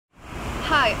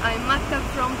Hi, I'm Matka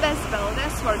from Best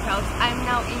Dance Workouts. I'm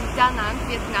now in Da Nang,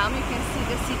 Vietnam. You can see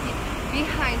the city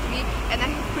behind me, and I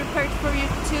have prepared for you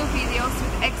 2 videos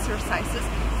with exercises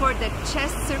for the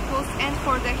chest circles and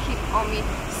for the hip omi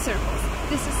circles.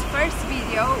 This is first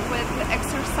video with the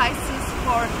exercises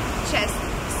for chest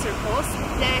circles.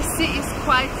 The sea is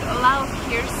quite loud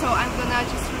here, so I'm gonna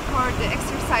just record the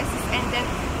exercises and then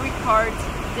record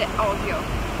the audio.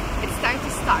 It's time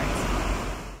to start.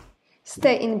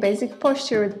 Stay in basic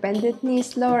posture with bended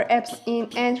knees, lower abs in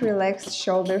and relaxed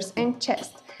shoulders and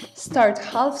chest. Start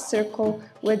half circle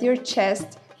with your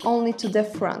chest only to the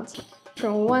front,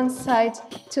 from one side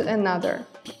to another.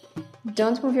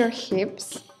 Don't move your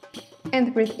hips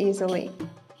and breathe easily.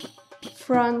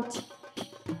 Front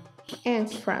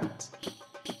and front,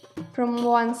 from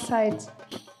one side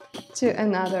to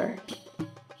another.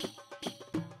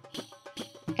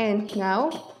 And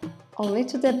now only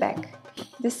to the back.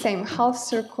 The same half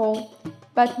circle,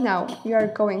 but now you are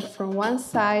going from one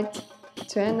side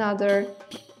to another,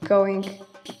 going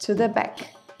to the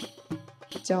back.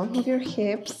 Don't move your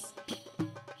hips.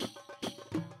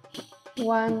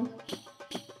 1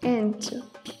 and 2.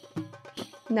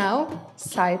 Now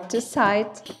side to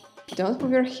side. Don't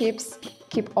move your hips.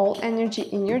 Keep all energy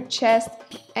in your chest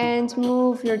and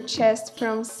move your chest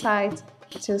from side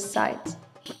to side.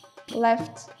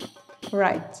 Left,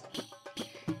 right.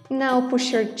 Now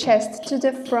push your chest to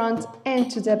the front and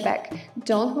to the back.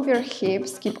 Don't move your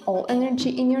hips, keep all energy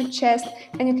in your chest,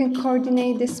 and you can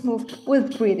coordinate this move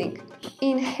with breathing.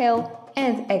 Inhale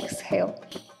and exhale.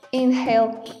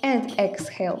 Inhale and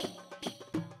exhale.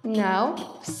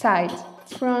 Now side,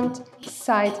 front,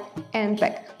 side and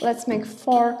back. Let's make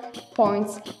 4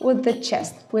 points with the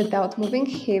chest without moving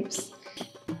hips.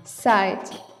 Side,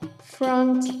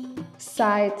 front,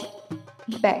 side,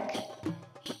 back.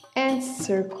 And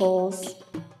circles.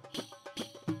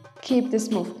 Keep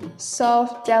this move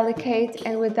soft, delicate,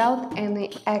 and without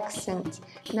any accent.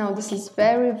 Now this is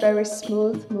very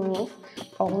smooth move,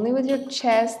 only with your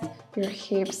chest. Your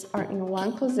hips are in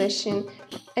one position,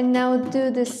 and now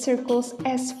do the circles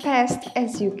as fast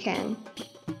as you can.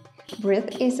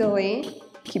 Breathe easily,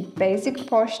 keep basic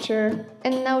posture,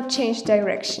 and now change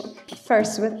direction.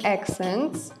 First with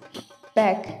accents,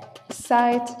 back,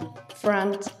 side,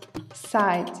 front,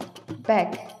 side,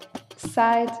 back,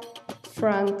 side,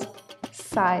 front,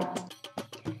 side.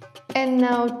 And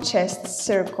now chest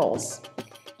circles.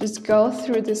 Just go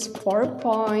through these 4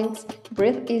 points,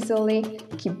 breathe easily,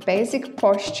 keep basic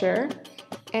posture,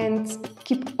 and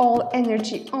keep all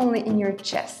energy only in your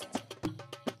chest.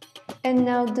 And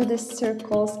now do the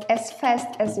circles as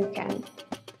fast as you can.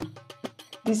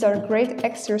 These are great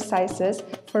exercises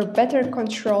for better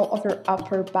control of your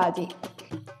upper body.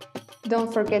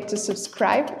 Don't forget to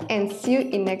subscribe and see you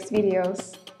in next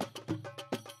videos.